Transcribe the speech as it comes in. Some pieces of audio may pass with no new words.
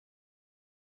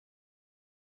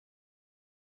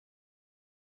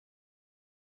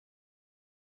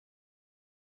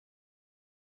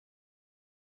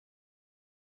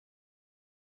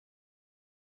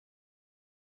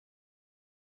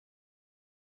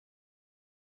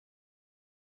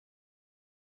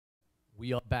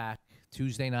We are back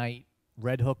Tuesday night,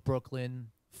 Redhook, Brooklyn,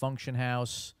 Function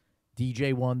House,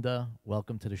 DJ Wonder.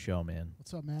 Welcome to the show, man.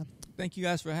 What's up, man? Thank you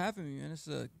guys for having me, man. It's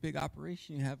a big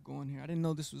operation you have going here. I didn't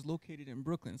know this was located in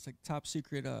Brooklyn. It's like top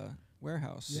secret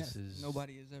warehouse. Yeah. This is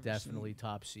Nobody has ever definitely seen.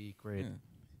 top secret. Yeah.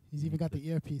 He's even got the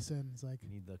earpiece in. It's like, You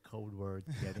need the code word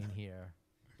to get in here.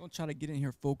 Don't try to get in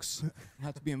here, folks. You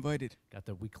have to be invited.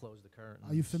 We closed the curtain.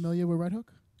 are you familiar with Redhook?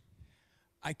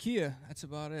 IKEA. That's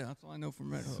about it. That's all I know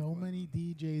from Redhook. So many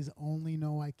DJs only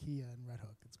know IKEA and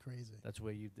Redhook. It's crazy. That's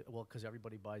where because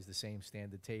everybody buys the same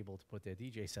standard table to put their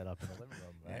DJ setup in the living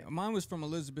room, right? Yeah, mine was from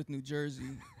Elizabeth, New Jersey,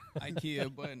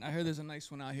 IKEA, but I heard there's a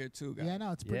nice one out here too, guys. Yeah,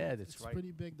 no, it's pretty, Yeah, that's it's right.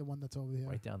 pretty big, the one that's over here.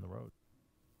 Right down the road.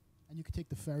 And you can take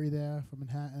the ferry there from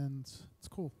Manhattan. It's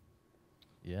cool.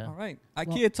 Yeah. All right,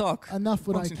 IKEA talk. Enough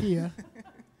with Function. IKEA.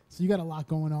 So you got a lot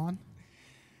going on.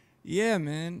 Yeah,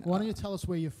 man. Why don't you tell us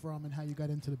where you're from and how you got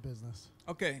into the business?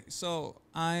 Okay, so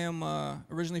I am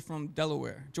originally from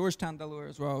Delaware. Georgetown, Delaware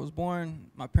is where I was born.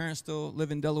 My parents still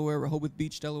live in Delaware, Rehoboth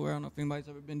Beach, Delaware. I don't know if anybody's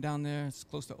ever been down there. It's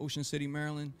close to Ocean City,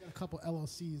 Maryland. You got a couple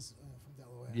LLCs from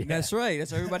Delaware. Yeah. That's right.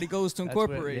 That's where everybody goes to That's where-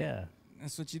 incorporate. yeah.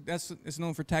 It's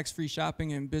known for tax-free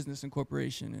shopping and business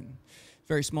incorporation in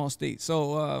very small state.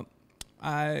 So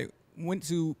I went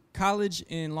to college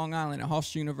in Long Island at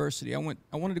Hofstra University. I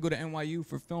wanted to go to NYU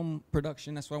for film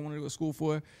production. That's what I wanted to go to school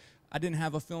for. I didn't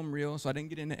have a film reel, so I didn't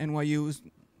get into NYU.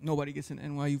 Nobody gets into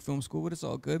NYU film school, but it's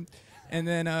all good. And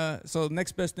then, so the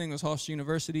next best thing was Hofstra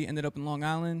University. Ended up in Long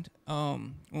Island.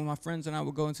 When my friends and I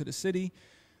would go into the city,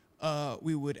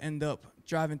 we would end up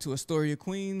driving to Astoria,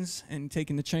 Queens, and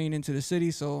taking the train into the city.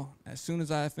 So as soon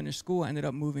as I finished school, I ended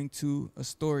up moving to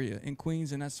Astoria in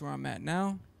Queens, and that's where I'm at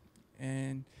now.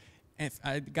 And if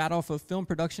I got off of film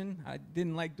production. I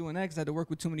didn't like doing that because I had to work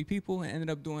with too many people. I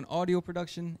ended up doing audio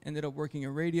production, ended up working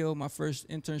in radio. My first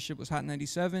internship was Hot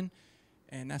 97,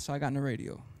 and that's how I got into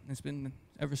radio. It's been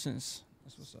ever since.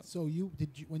 That's what's up. So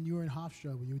when you were in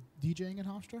Hofstra, were you DJing in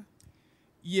Hofstra?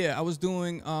 Yeah, I was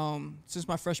doing, since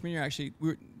my freshman year, actually,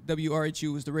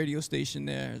 WRHU was the radio station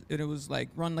there. And it was like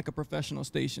run like a professional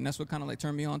station. That's what kind of like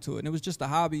turned me on to it. And it was just a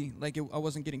hobby. Like I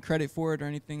wasn't getting credit for it or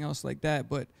anything else like that.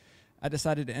 But I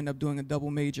decided to end up doing a double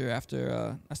major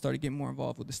after I started getting more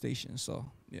involved with the station. So,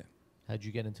 yeah. How'd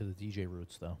you get into the DJ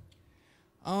roots, though?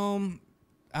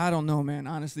 I don't know, man,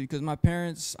 honestly, because my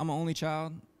parents, I'm an only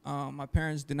child. My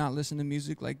parents did not listen to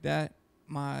music like that.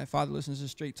 My father listens to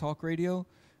straight talk radio.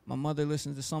 My mother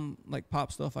listens to some like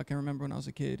pop stuff I can remember when I was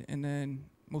a kid, and then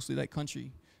mostly like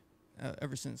country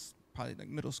ever since probably like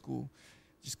middle school,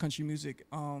 just country music.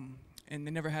 And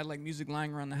they never had like music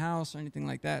lying around the house or anything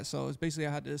like that. So it's basically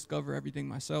I had to discover everything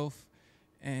myself.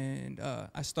 And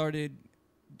I started,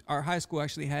 our high school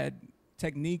actually had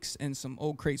techniques and some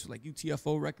old crates with like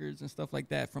UTFO records and stuff like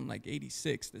that from like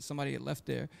 '86 that somebody had left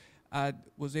there. I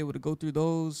was able to go through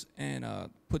those and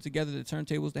put together the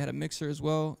turntables. They had a mixer as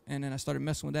well. And then I started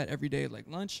messing with that every day at like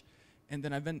lunch. And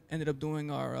then I ended up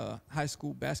doing our high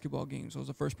school basketball games. I was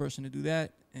the first person to do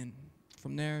that. And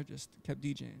from there, just kept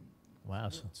DJing. Wow.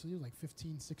 So you were like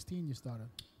 15, 16 you started.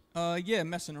 Yeah,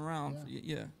 messing around.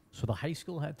 Yeah. So the high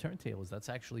school had turntables. That's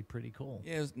actually pretty cool.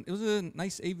 Yeah, it was a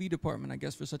nice AV department, I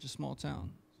guess, for such a small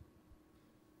town.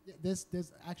 Yeah, there's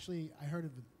actually, I heard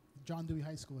of it. John Dewey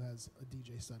High School has a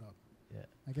DJ set up. Yeah.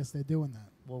 I guess they're doing that.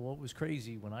 Well, what was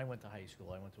crazy when I went to high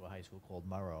school, I went to a high school called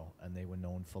Murrow, and they were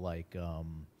known for like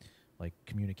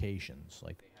communications,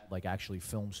 like they had like actually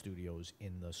film studios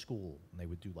in the school, and they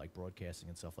would do like broadcasting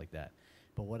and stuff like that.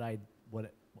 But what I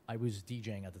was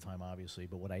DJing at the time, obviously,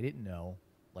 but what I didn't know,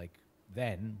 like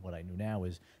then, what I knew now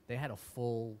is they had a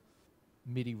full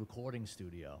MIDI recording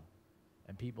studio,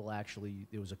 and people actually,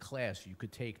 there was a class you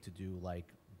could take to do like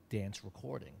dance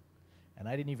recording. And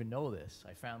I didn't even know this.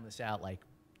 I found this out like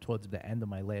towards the end of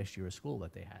my last year of school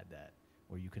that they had that,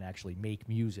 where you can actually make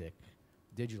music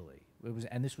digitally.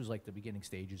 And this was like the beginning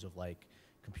stages of like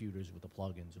computers with the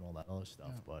plugins and all that other stuff.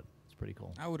 Yeah. But it's pretty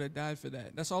cool. I would have died for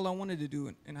that. That's all I wanted to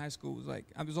do in high school. Was like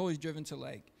I was always driven to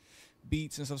like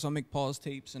beats and stuff. So I make pause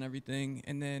tapes and everything.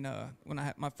 And then when I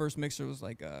had my first mixer was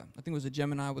like I think it was a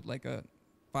Gemini with like a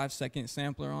 5-second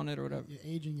sampler on it or whatever. You're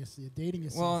aging yourself. You're dating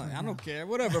yourself. Well, right I now. don't care.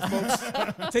 Whatever, folks.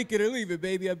 Take it or leave it,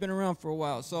 baby. I've been around for a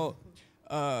while. So,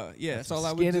 yeah, that's all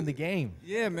I would do. Skin in the game.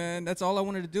 Yeah, man. That's all I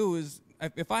wanted to do is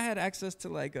if I had access to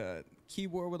like a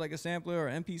keyboard with like a sampler or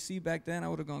MPC back then, I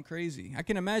would have gone crazy. I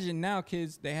can imagine now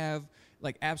kids, they have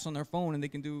like apps on their phone and they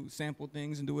can do sample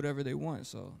things and do whatever they want.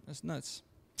 So that's nuts.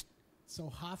 So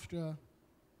Hofstra,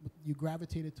 you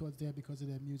gravitated towards there because of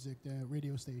their music, their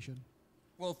radio station.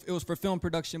 Well, it was for film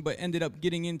production, but ended up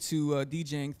getting into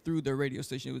DJing through the radio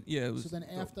station. It was So then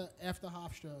after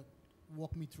Hofstra,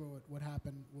 walk me through it. What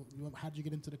happened? How did you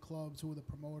get into the clubs? Who were the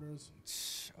promoters?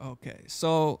 Okay,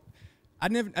 so I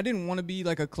didn't want to be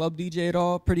like a club DJ at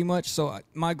all, pretty much. So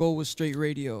my goal was straight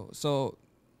radio. So,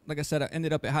 like I said, I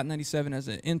ended up at Hot 97 as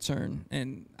an intern,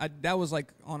 and that was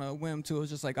like on a whim too. It was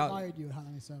just like Who hired you at Hot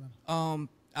 97?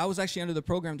 I was actually under the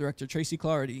program director, Tracy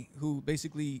Clarity, who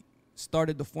basically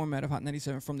started the format of Hot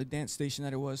 97 from the dance station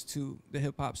that it was to the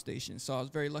hip hop station. So I was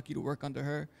very lucky to work under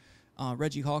her.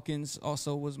 Reggie Hawkins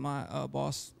also was my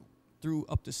boss through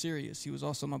up to Sirius. He was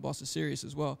also my boss at Sirius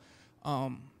as well.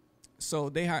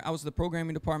 So I was the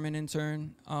programming department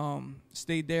intern,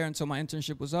 stayed there until my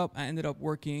internship was up. I ended up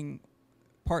working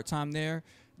part-time there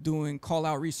doing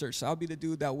call-out research. So I'll be the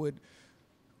dude that would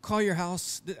call your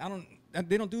house.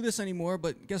 They don't do this anymore,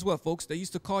 but guess what, folks? They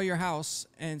used to call your house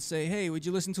and say, hey, would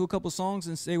you listen to a couple songs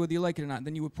and say whether you like it or not?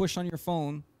 Then you would push on your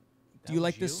phone, do you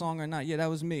like this song or not? Yeah, that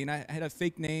was me. And I had a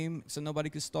fake name so nobody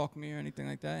could stalk me or anything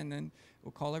like that. And then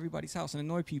we'll call everybody's house and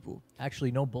annoy people.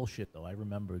 Actually, no bullshit, though. I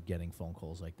remember getting phone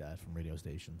calls like that from radio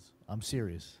stations. I'm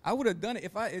serious. I would have done it.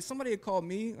 If somebody had called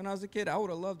me when I was a kid, I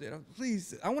would have loved it.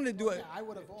 Please, I wanted to do it. Yeah, I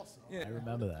would have also. Yeah. I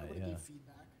remember that, yeah.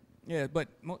 Feedback. Yeah, but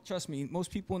trust me,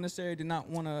 most people in this area did not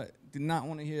want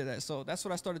to hear that. So that's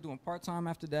what I started doing part-time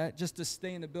after that, just to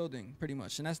stay in the building, pretty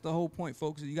much. And that's the whole point,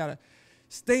 folks, is you got to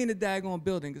stay in the daggone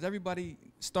building, because everybody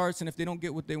starts, and if they don't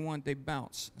get what they want, they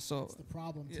bounce. So that's the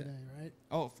problem today, right?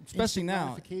 Oh, especially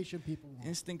now. Instant gratification people want.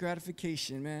 Instant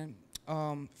gratification, man.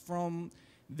 From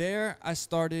there, I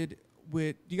started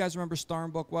with, do you guys remember Star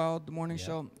and Buck Wild, the morning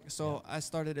show? So I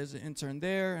started as an intern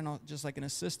there, and just like an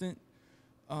assistant.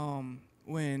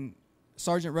 When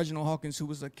Sergeant Reginald Hawkins, who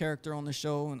was a character on the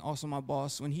show and also my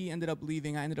boss, when he ended up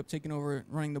leaving, I ended up taking over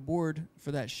running the board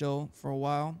for that show for a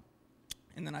while.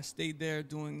 And then I stayed there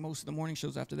doing most of the morning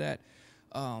shows after that.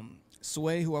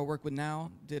 Sway, who I work with now,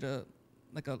 did a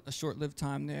short-lived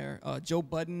time there. Joe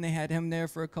Budden, they had him there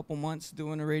for a couple months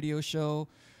doing a radio show.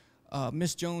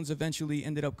 Miss Jones eventually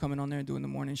ended up coming on there and doing the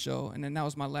morning show. And then that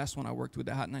was my last one I worked with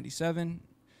at Hot 97.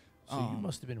 So you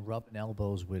must have been rubbing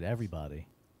elbows with everybody.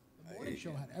 The morning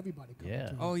show had everybody coming Yeah.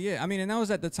 to it. Oh, yeah. I mean, and that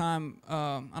was at the time,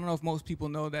 I don't know if most people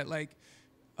know that, like,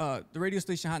 the radio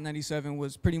station Hot 97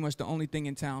 was pretty much the only thing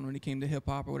in town when it came to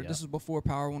hip-hop or whatever. Yep. This was before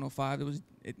Power 105. There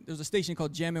was a station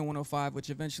called Jammin' 105, which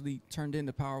eventually turned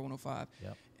into Power 105.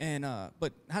 Yep. And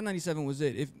but Hot 97 was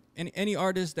it. If any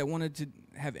artist that wanted to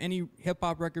have any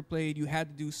hip-hop record played, you had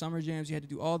to do summer jams, you had to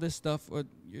do all this stuff, or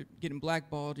you're getting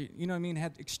blackballed. You know what I mean? It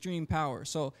had extreme power.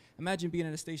 So imagine being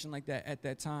at a station like that at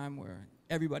that time where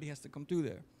everybody has to come through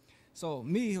there. So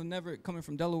me, who never coming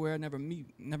from Delaware, never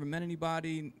met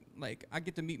anybody. Like, I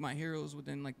get to meet my heroes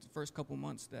within like the first couple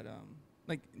months. That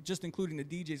like, just including the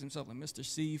DJs themselves, like Mr.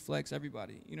 C, Flex,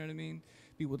 everybody. You know what I mean?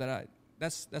 People that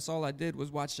that's all I did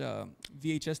was watch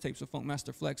VHS tapes of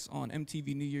Funkmaster Flex on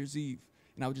MTV New Year's Eve,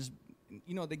 and I would just,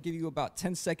 you know, they give you about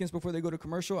 10 seconds before they go to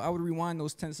commercial. I would rewind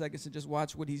those 10 seconds and just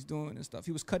watch what he's doing and stuff.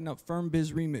 He was cutting up Firm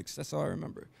Biz Remix. That's all I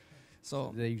remember.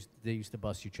 So They used to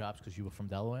bust you chops because you were from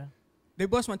Delaware? they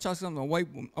bust my chops 'cause I'm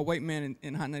a white man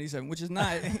in Hot 97, which is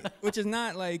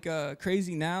not like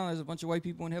crazy now. There's a bunch of white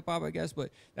people in hip hop, I guess,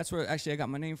 but that's where actually I got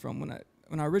my name from. When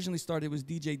I originally started, it was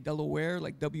DJ Delaware,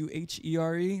 like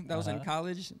WHERE. That was in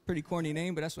college. Pretty corny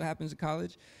name, but that's what happens in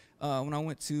college. When I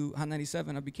went to Hot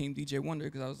 97, I became DJ Wonder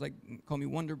because I was like, call me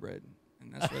Wonder Bread,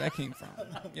 and that's where that came from.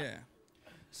 Yeah.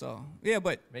 So yeah,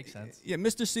 but Makes sense. Yeah,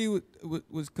 Mr. C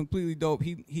was completely dope.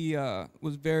 He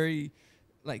was very,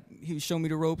 like, he was showing me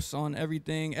the ropes on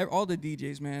everything. All the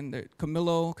DJs, man.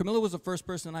 Camilo was the first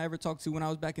person I ever talked to when I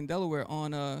was back in Delaware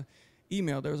on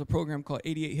email. There was a program called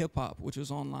 88 Hip Hop, which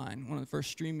was online, one of the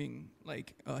first streaming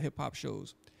like hip hop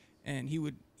shows, and he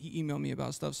emailed me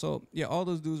about stuff. So yeah, all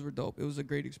those dudes were dope. It was a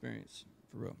great experience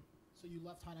for real. So you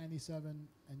left Hot 97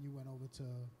 and you went over to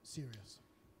Sirius.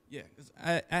 Yeah, 'cause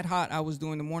at Hot, I was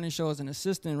doing the morning show as an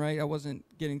assistant, right? I wasn't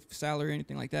getting salary or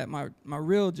anything like that. My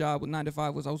real job with 9 to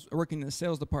 5 was I was working in the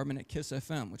sales department at Kiss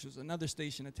FM, which was another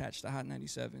station attached to Hot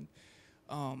 97.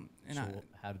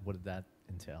 What did that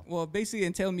entail? Well, basically, it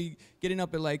entailed me getting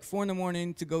up at like 4 in the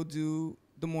morning to go do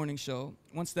the morning show.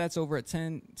 Once that's over at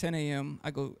 10 a.m.,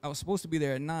 I was supposed to be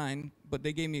there at 9, but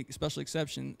they gave me a special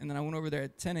exception. And then I went over there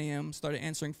at 10 a.m., started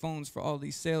answering phones for all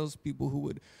these sales people who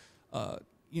would,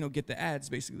 get the ads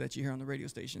basically that you hear on the radio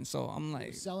station. So I'm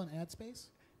like, selling ad space?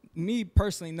 Me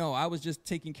personally, no. I was just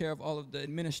taking care of all of the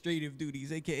administrative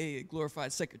duties, aka a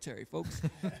glorified secretary, folks.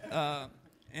 Put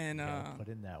in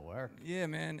that work. Yeah,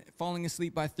 man. Falling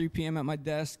asleep by 3 p.m. at my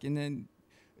desk, and then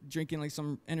drinking like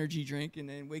some energy drink and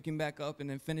then waking back up and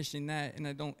then finishing that, and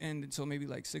I don't end until maybe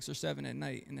like 6 or 7 at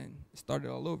night, and then start it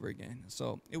all over again.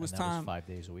 So it was And that time. was 5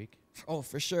 days a week? Oh,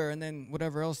 for sure. And then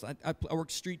whatever else, I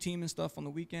worked street team and stuff on the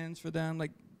weekends for them,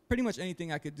 like pretty much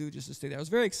anything I could do just to stay there. I was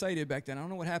very excited back then. I don't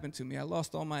know what happened to me. I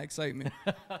lost all my excitement.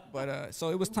 But so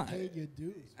it was time. Paid your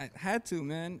dues. I had to,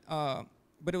 man.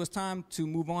 But it was time to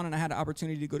move on, and I had the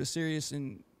opportunity to go to Sirius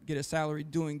and get a salary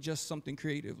doing just something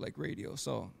creative like radio.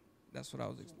 So that's what I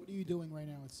was So what are you doing right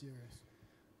now at Sirius?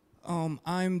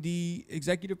 I'm the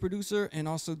executive producer and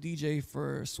also DJ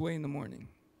for Sway in the Morning,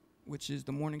 which is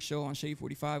the morning show on Shade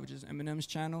 45, which is Eminem's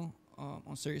channel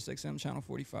on Sirius XM channel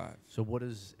 45. So what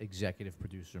does executive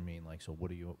producer mean? Like, so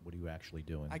what are you actually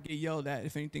doing? I get yelled at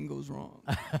if anything goes wrong.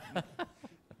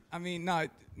 I mean, now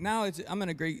I'm in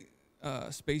a great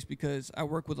space because I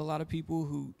work with a lot of people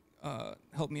who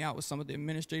help me out with some of the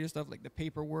administrative stuff, like the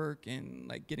paperwork and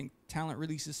like getting talent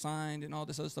releases signed and all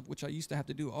this other stuff, which I used to have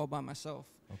to do all by myself.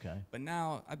 Okay. But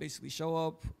now I basically show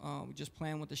up, we just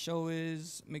plan what the show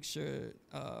is, make sure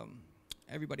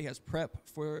everybody has prep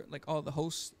for, like all the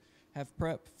hosts have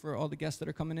prep for all the guests that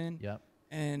are coming in. Yep.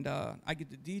 And I get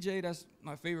to DJ. That's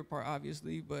my favorite part,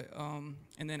 obviously. But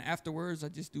and then afterwards, I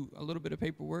just do a little bit of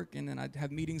paperwork, and then I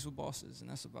have meetings with bosses, and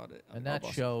that's about it. And that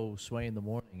show, Sway in the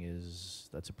Morning,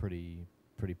 that's a pretty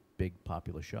big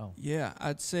popular show. Yeah,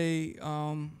 I'd say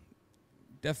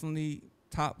definitely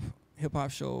top hip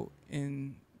hop show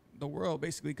in the world,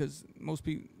 basically, because most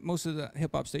of the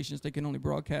hip hop stations, they can only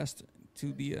broadcast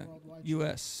to the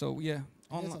U.S. So yeah,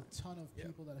 and there's a ton of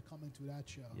people that are coming to that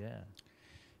show. Yeah.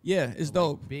 Yeah, it's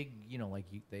dope. Like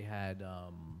big, they had,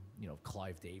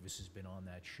 Clive Davis has been on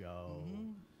that show.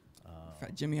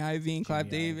 Jimmy Iovine, Clive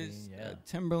Davis, yeah.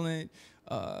 Timberland,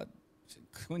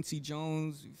 Quincy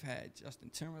Jones. We've had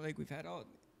Justin Timberlake. We've had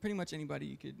pretty much anybody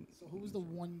you could. So who was the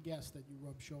one guest that you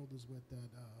rubbed shoulders with that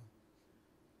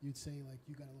you'd say like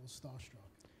you got a little starstruck?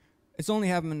 It's only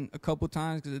happened a couple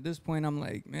times because at this point I'm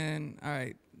like, man, all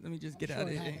right, let me just get out of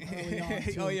here.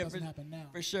 Oh yeah,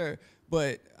 for sure.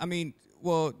 But I mean,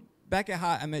 well, back at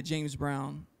Hot, I met James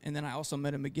Brown, and then I also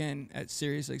met him again at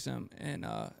Sirius XM, and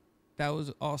that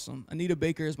was awesome. Anita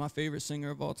Baker is my favorite singer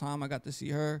of all time. I got to see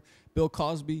her. Bill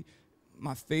Cosby,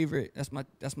 my favorite. That's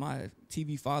my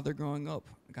TV father growing up.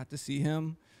 I got to see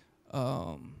him.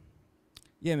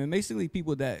 Yeah, man. Basically,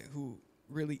 people who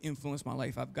really influenced my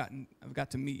life. I've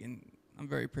got to meet, and I'm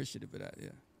very appreciative of that. Yeah.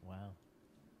 Wow.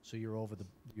 So you're over the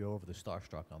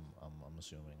starstruck. I'm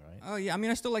assuming, right? Oh yeah. I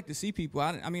mean, I still like to see people.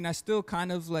 I mean, I still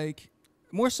kind of like.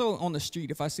 More so on the street.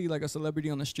 If I see like a celebrity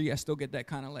on the street, I still get that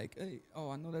kind of like, hey, oh,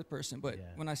 I know that person. But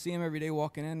when I see him every day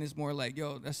walking in, it's more like,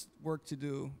 yo, that's work to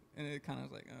do. And it kind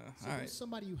of like, so all right.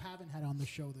 Somebody you haven't had on the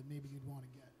show that maybe you'd want to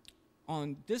get?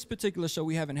 On this particular show,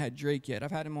 we haven't had Drake yet.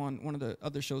 I've had him on one of the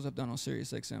other shows I've done on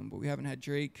Sirius XM, but we haven't had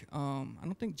Drake. I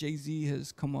don't think Jay-Z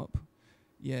has come up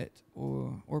yet,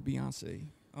 or Beyonce.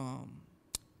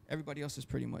 Everybody else has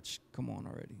pretty much come on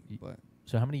already. But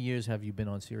so how many years have you been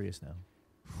on Sirius now?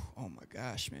 Oh my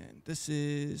gosh, man. This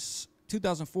is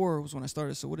 2004 was when I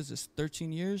started. So what is this?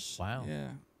 13 years? Wow.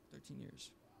 Yeah, 13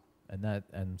 years.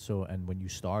 And when you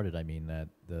started, I mean that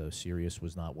the Sirius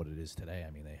was not what it is today.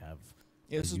 I mean they have.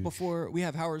 Yeah, this is before we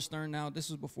have Howard Stern now. This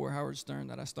was before Howard Stern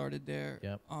that I started there.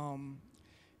 Yep.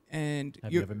 And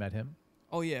have you ever met him?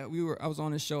 Oh yeah, I was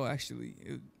on his show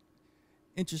actually.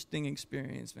 Interesting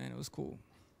experience, man. It was cool.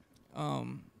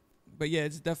 But yeah,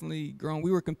 it's definitely grown.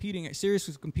 We were competing. Sirius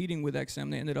was competing with XM.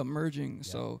 They ended up merging. Yeah.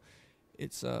 So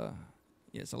it's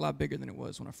it's a lot bigger than it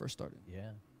was when I first started.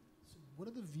 Yeah. So what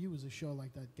are the views a show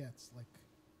like that gets? Like,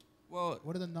 well,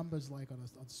 what are the numbers like on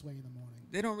Sway in the Morning?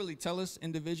 They don't really tell us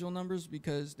individual numbers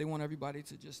because they want everybody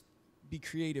to just be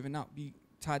creative and not be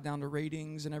tied down to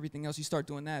ratings and everything else. You start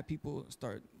doing that, people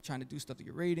start trying to do stuff to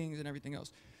get ratings and everything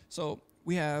else. So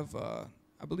we have.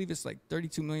 I believe it's like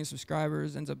 32 million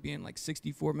subscribers, ends up being like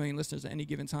 64 million listeners at any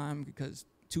given time because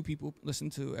 2 people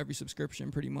listen to every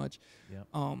subscription pretty much. Yep.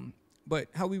 But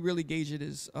how we really gauge it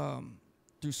is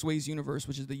through Sway's Universe,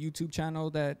 which is the YouTube channel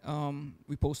that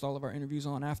we post all of our interviews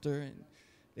on after, and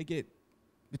they get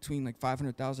between like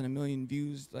 500,000 and 1 million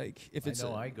views. Like if it's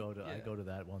I go to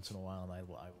that once in a while, and I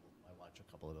watch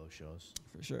a couple of those shows.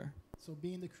 For sure. So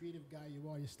being the creative guy you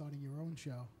are, you're starting your own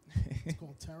show. It's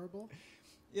called Terrible.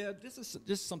 Yeah, this is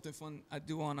just something fun I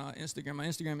do on Instagram. My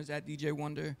Instagram is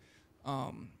 @DJWonder.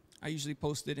 I usually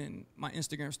post it in my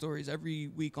Instagram stories every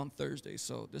week on Thursday.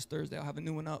 So this Thursday I'll have a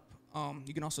new one up.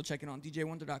 You can also check it on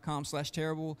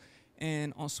djwonder.com/terrible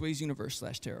and on Sway's Universe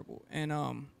 /terrible. And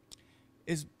I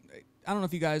don't know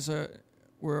if you guys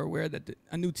were aware that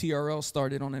a new TRL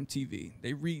started on MTV.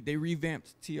 They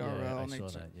revamped TRL. Yeah, I saw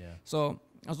that. Yeah. So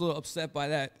I was a little upset by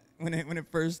that when it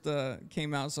first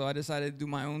came out. So I decided to do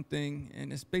my own thing,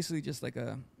 and it's basically just like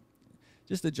a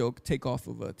joke takeoff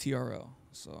of a TRL.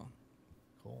 So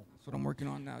Cool. that's what I'm working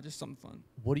on now, just something fun.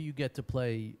 What do you get to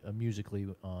play musically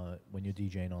when you're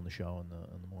DJing on the show in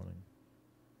the morning?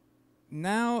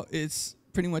 Now it's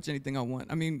pretty much anything I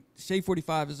want. I mean, Shade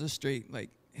 45 is a straight like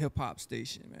hip hop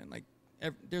station, man. Like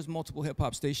there's multiple hip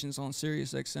hop stations on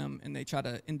Sirius XM, and they try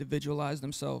to individualize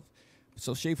themselves.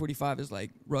 So Shade 45 is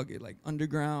like rugged, like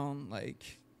underground,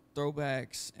 like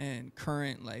throwbacks, and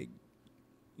current, like,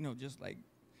 you know, just like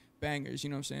bangers. You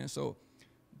know what I'm saying? So,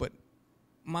 but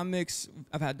my mix,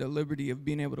 I've had the liberty of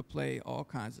being able to play all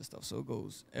kinds of stuff, so it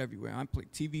goes everywhere. I play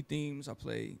TV themes, I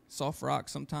play soft rock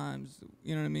sometimes,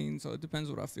 you know what I mean? So it depends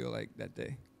what I feel like that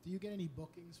day. Do you get any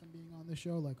bookings from being on the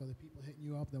show? Like, are the people hitting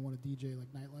you up that want to DJ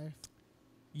like nightlife?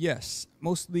 Yes,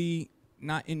 mostly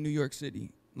not in New York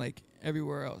City, like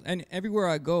everywhere else. And everywhere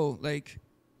I go, like,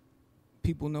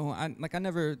 people know, I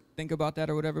never think about that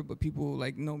or whatever, but people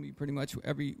like know me pretty much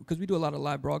because we do a lot of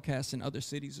live broadcasts in other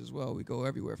cities as well. We go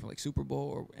everywhere for like Super Bowl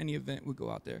or any event, we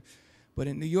go out there. But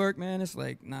in New York, man, it's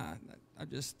like, nah, I'm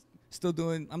just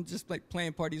like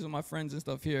playing parties with my friends and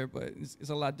stuff here, but it's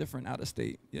a lot different out of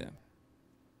state, yeah.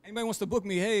 Anybody wants to book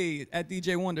me, hey, at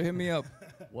DJ Wonder, hit me up.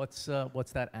 What's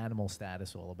that Animal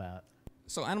Status all about?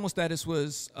 So Animal Status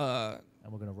was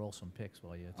And we're gonna roll some pics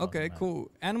while you. Okay, cool.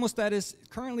 Animal Status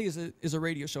currently is a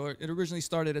radio show. It originally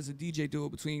started as a DJ duo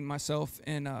between myself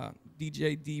and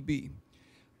DJ DB.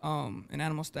 And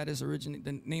Animal Status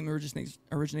the name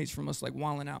originates from us like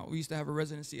wilding out. We used to have a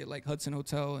residency at like Hudson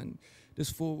Hotel, and this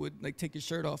fool would like take his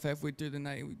shirt off halfway through the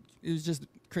night. It was just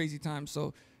crazy time.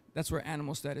 So that's where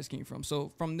Animal Status came from. So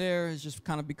from there, it's just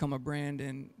kind of become a brand,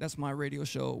 and that's my radio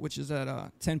show, which is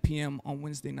at 10 p.m. on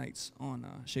Wednesday nights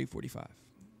on Shade 45.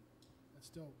 That's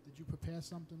dope. Did you prepare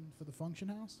something for the Function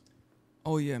House?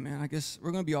 Oh yeah, man. I guess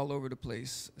we're gonna be all over the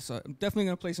place. So I'm definitely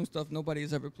gonna play some stuff nobody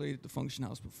has ever played at the Function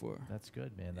House before. That's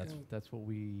good, man. That's what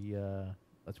we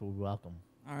welcome.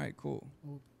 All right, cool.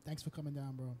 Well, thanks for coming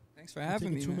down, bro. Thanks for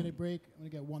having me. Take a 2-minute man. break. I'm gonna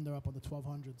get Wonder up on the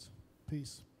 1200s.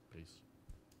 Peace. Peace.